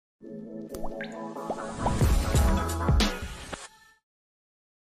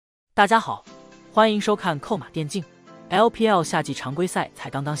大家好，欢迎收看扣马电竞。LPL 夏季常规赛才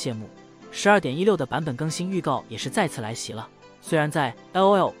刚刚谢幕，12.16的版本更新预告也是再次来袭了。虽然在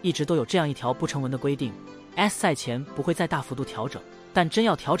LOL 一直都有这样一条不成文的规定 ，S 赛前不会再大幅度调整，但真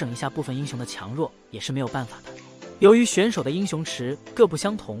要调整一下部分英雄的强弱，也是没有办法的。由于选手的英雄池各不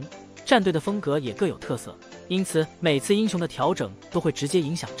相同，战队的风格也各有特色，因此每次英雄的调整都会直接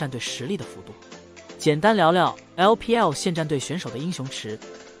影响战队实力的幅度。简单聊聊 LPL 现战队选手的英雄池。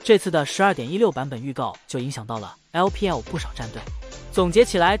这次的12.16版本预告就影响到了 LPL 不少战队。总结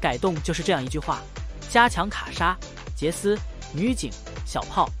起来，改动就是这样一句话：加强卡莎、杰斯、女警、小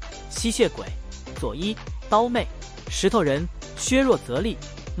炮、吸血鬼、佐伊、刀妹、石头人、削弱泽利、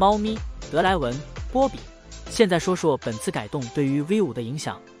猫咪、德莱文、波比。现在说说本次改动对于 V5 的影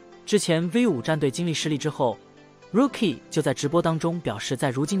响。之前 V5 战队经历失利之后， Rookie 就在直播当中表示，在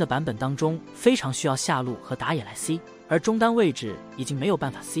如今的版本当中非常需要下路和打野来 C， 而中单位置已经没有办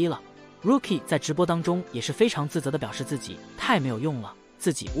法 C 了。 Rookie 在直播当中也是非常自责的表示自己太没有用了，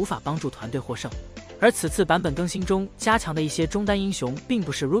自己无法帮助团队获胜。而此次版本更新中加强的一些中单英雄并不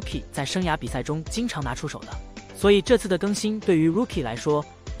是 Rookie 在生涯比赛中经常拿出手的，所以这次的更新对于 Rookie 来说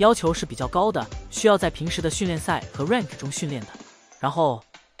要求是比较高的，需要在平时的训练赛和 Rank 中训练的。然后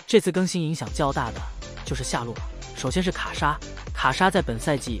这次更新影响较大的就是下路了。首先是卡莎，卡莎在本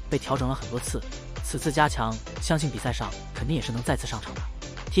赛季被调整了很多次，此次加强，相信比赛上肯定也是能再次上场的。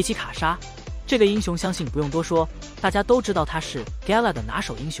提起卡莎这个英雄，相信不用多说，大家都知道他是 Gala 的拿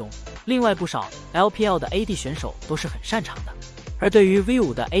手英雄，另外不少 LPL 的 AD 选手都是很擅长的。而对于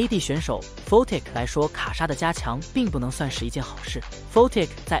V5 的 AD 选手 Lck 来说，卡莎的加强并不能算是一件好事。Lck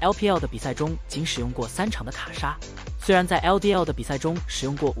在 LPL 的比赛中仅使用过3场的卡莎，虽然在 LDL 的比赛中使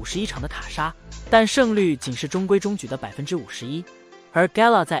用过51场的卡莎，但胜率仅是中规中矩的 51%， 而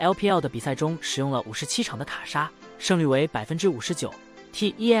Gala 在 LPL 的比赛中使用了57场的卡莎，胜率为 59%。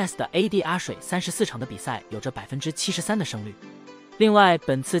 Tes 的 AD 阿水34场的比赛有着 73% 的胜率。另外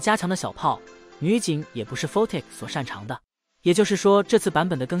本次加强的小炮女警也不是 Lck 所擅长的，也就是说这次版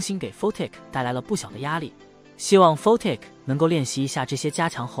本的更新给 Lck 带来了不小的压力，希望 Lck 能够练习一下这些加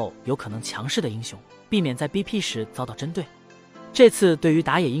强后有可能强势的英雄，避免在 BP 时遭到针对。这次对于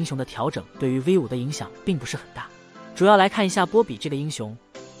打野英雄的调整对于 V5 的影响并不是很大，主要来看一下波比这个英雄。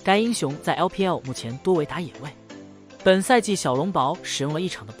该英雄在 LPL 目前多为打野位，本赛季小龙宝使用了1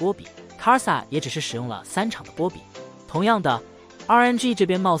场的波比， Karsa 也只是使用了3场的波比。同样的 Rng 这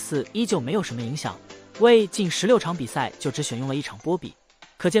边貌似依旧没有什么影响，为近16场比赛就只选用了1场波比，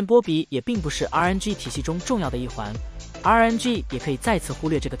可见波比也并不是 Rng 体系中重要的一环， Rng 也可以再次忽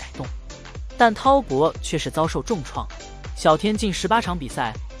略这个改动。但滔博却是遭受重创，小天近18场比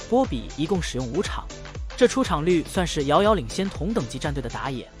赛，波比一共使用5场，这出场率算是遥遥领先同等级战队的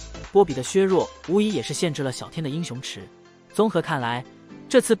打野。波比的削弱无疑也是限制了小天的英雄池。综合看来，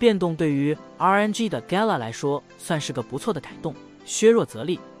这次变动对于 Rng 的 Gala 来说算是个不错的改动。削弱泽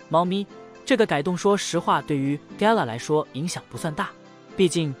利、猫咪这个改动说实话对于 Gala 来说影响不算大，毕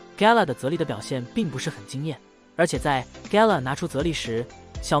竟 Gala 的泽利的表现并不是很惊艳，而且在 Gala 拿出泽利时，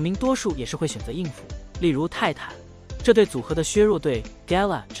小明多数也是会选择应付，例如泰坦，这对组合的削弱对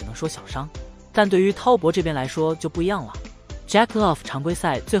Gala 只能说小伤。但对于滔博这边来说就不一样了， Lpl 常规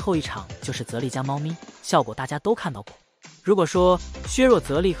赛最后一场就是泽利加猫咪，效果大家都看到过。如果说削弱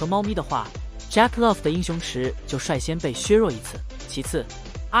泽利和猫咪的话， Lpl 的英雄池就率先被削弱一次。其次，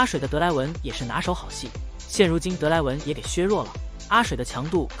阿水的德莱文也是拿手好戏，现如今德莱文也给削弱了，阿水的强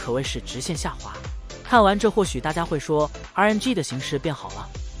度可谓是直线下滑。看完这或许大家会说 Rng 的形势变好了，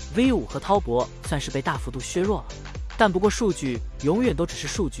 V5 和滔博算是被大幅度削弱了，但不过数据永远都只是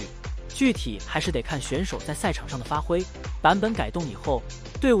数据，具体还是得看选手在赛场上的发挥。版本改动以后，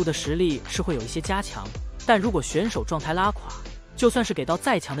队伍的实力是会有一些加强，但如果选手状态拉垮，就算是给到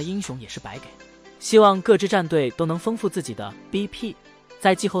再强的英雄也是白给。希望各支战队都能丰富自己的 BP，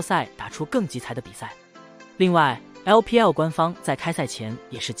 在季后赛打出更集才的比赛。另外 LPL 官方在开赛前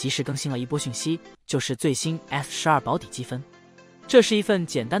也是及时更新了一波讯息，就是最新 S12 保底积分。这是一份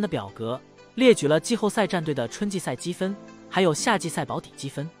简单的表格，列举了季后赛战队的春季赛积分，还有夏季赛保底积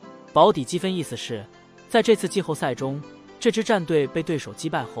分。保底积分意思是，在这次季后赛中，这支战队被对手击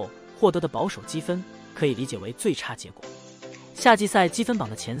败后获得的保守积分，可以理解为最差结果。夏季赛积分榜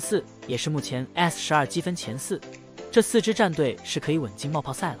的前4也是目前 S12 积分前4，这4支战队是可以稳进冒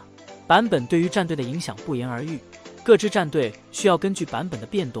泡赛了。版本对于战队的影响不言而喻，各支战队需要根据版本的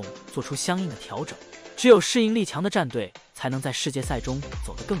变动做出相应的调整，只有适应力强的战队才能在世界赛中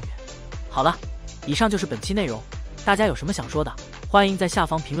走得更远。好了，以上就是本期内容，大家有什么想说的，欢迎在下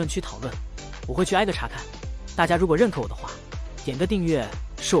方评论区讨论，我会去挨个查看。大家如果认可我的话，点个订阅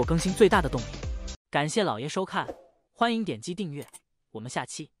是我更新最大的动力。感谢老爷收看，欢迎点击订阅，我们下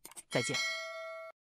期再见。